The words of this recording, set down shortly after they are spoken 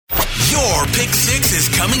Your Pick 6 is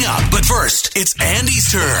coming up. But first, it's Andy's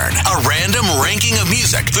turn. A random ranking of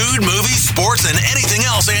music, food, movies, sports, and anything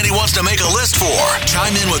else Andy wants to make a list for.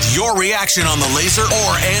 Chime in with your reaction on the Laser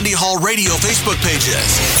or Andy Hall Radio Facebook pages.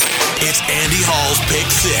 It's Andy Hall's Pick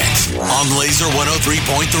 6 on Laser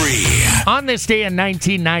 103.3. On this day in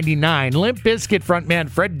 1999, Limp Bizkit frontman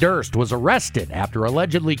Fred Durst was arrested after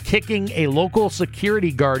allegedly kicking a local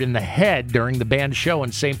security guard in the head during the band's show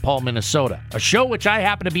in St. Paul, Minnesota. A show which I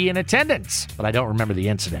happened to be in attendance, but I don't remember the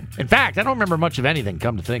incident. In fact, I don't remember much of anything,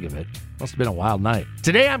 come to think of it. Must have been a wild night.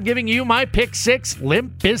 Today, I'm giving you my Pick 6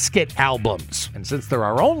 Limp Bizkit albums. And since there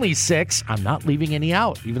are only 6, I'm not leaving any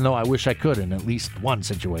out, even though I wish I could in at least one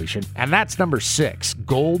situation. And that's number 6,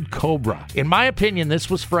 Gold Cobra. In my opinion,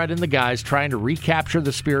 this was Fred and the guys trying to recapture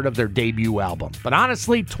the spirit of their debut album. But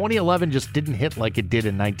honestly, 2011 just didn't hit like it did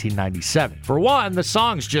in 1997. For one, the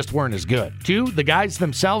songs just weren't as good. 2, the guys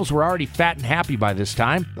themselves were already fat and happy by this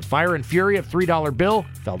time. The fire and fury of $3 Bill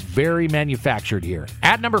felt very manufactured here.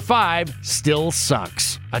 At number 5, Still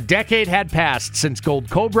Sucks. A decade had passed since Gold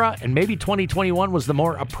Cobra, and maybe 2021 was the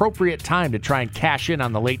more appropriate time to try and cash in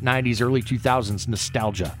on the late 90s, early 2000s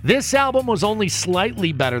nostalgia. This album was only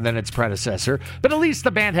slightly better than its predecessor, but at least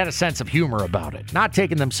the band had a sense of humor about it, not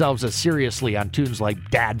taking themselves as seriously on tunes like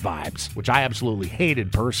Dad Vibes, which I absolutely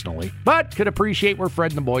hated personally, but could appreciate where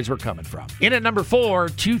Fred and the boys were coming from. In at number 4,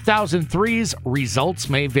 2003's Results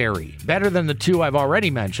May Vary. Better than the 2 I've already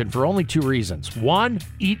mentioned for only 2 reasons. 1,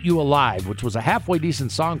 Eat You Alive, which was a halfway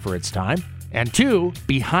decent song for its time. And 2,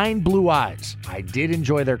 Behind Blue Eyes. I did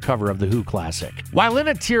enjoy their cover of the Who classic. While in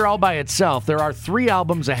a tier all by itself, there are 3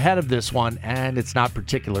 albums ahead of this one, and it's not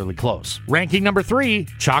particularly close. Ranking number 3,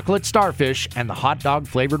 Chocolate Starfish and the Hot Dog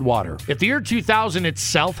Flavored Water. If the year 2000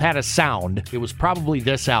 itself had a sound, it was probably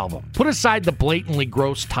this album. Put aside the blatantly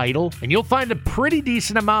gross title, and you'll find a pretty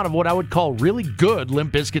decent amount of what I would call really good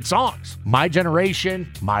Limp Bizkit songs. My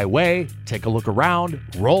Generation, My Way, Take a Look Around,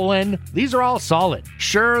 Rollin'. These are all solid.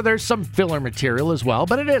 Sure, there's some filler material as well,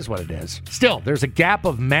 but it is what it is. Still, there's a gap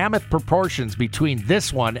of mammoth proportions between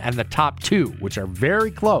this one and the top 2, which are very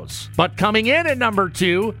close. But coming in at number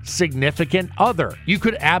 2, Significant Other. You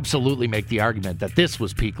could absolutely make the argument that this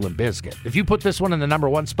was peak Limp Bizkit. If you put this one in the number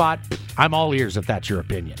 1 spot, I'm all ears if that's your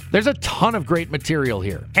opinion. There's a ton of great material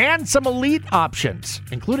here, and some elite options,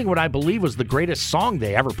 including what I believe was the greatest song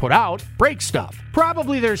they ever put out, Break Stuff.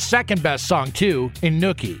 Probably their second best song too, in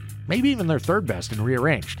Nookie. Maybe even their third best in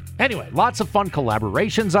Rearranged. Anyway, lots of fun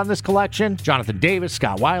collaborations on this collection. Jonathan Davis,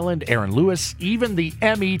 Scott Weiland, Aaron Lewis, even the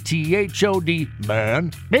METHOD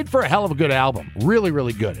man. Made for a hell of a good album. Really,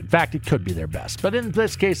 really good. In fact, it could be their best. But in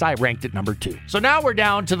this case, I ranked it number 2. So now we're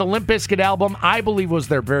down to the Limp Bizkit album I believe was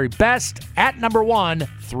their very best. At number 1,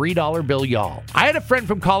 $3 Bill Y'all. I had a friend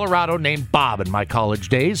from Colorado named Bob in my college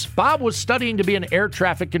days. Bob was studying to be an air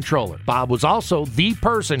traffic controller. Bob was also the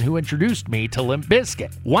person who introduced me to Limp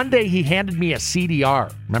Bizkit. One day he handed me a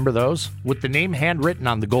CDR. Remember those? With the name handwritten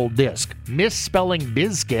on the gold disc. Misspelling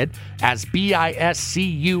Bizkit as Biscuit,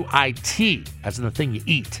 as in the thing you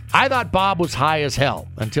eat. I thought Bob was high as hell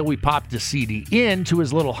until we popped the CD into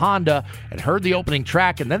his little Honda and heard the opening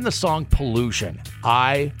track and then the song Pollution.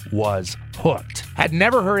 I was hooked. Had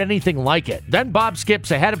never heard anything like it. Then Bob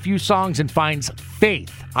skips ahead a few songs and finds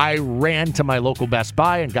Faith. I ran to my local Best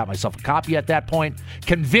Buy and got myself a copy at that point,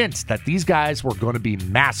 convinced that these guys were going to be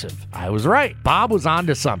massive. I was right. Bob was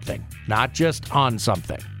onto something, not just on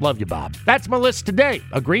something. Love you, Bob. That's my list today.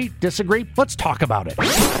 Agree? Disagree? Let's talk about it.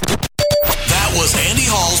 That was Andy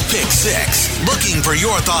Hall's Pick 6. Looking for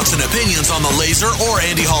your thoughts and opinions on the Laser or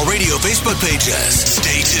Andy Hall Radio Facebook pages.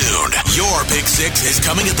 Stay tuned. Your Pick 6 is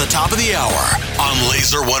coming at the top of the hour on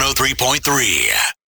Laser 103.3.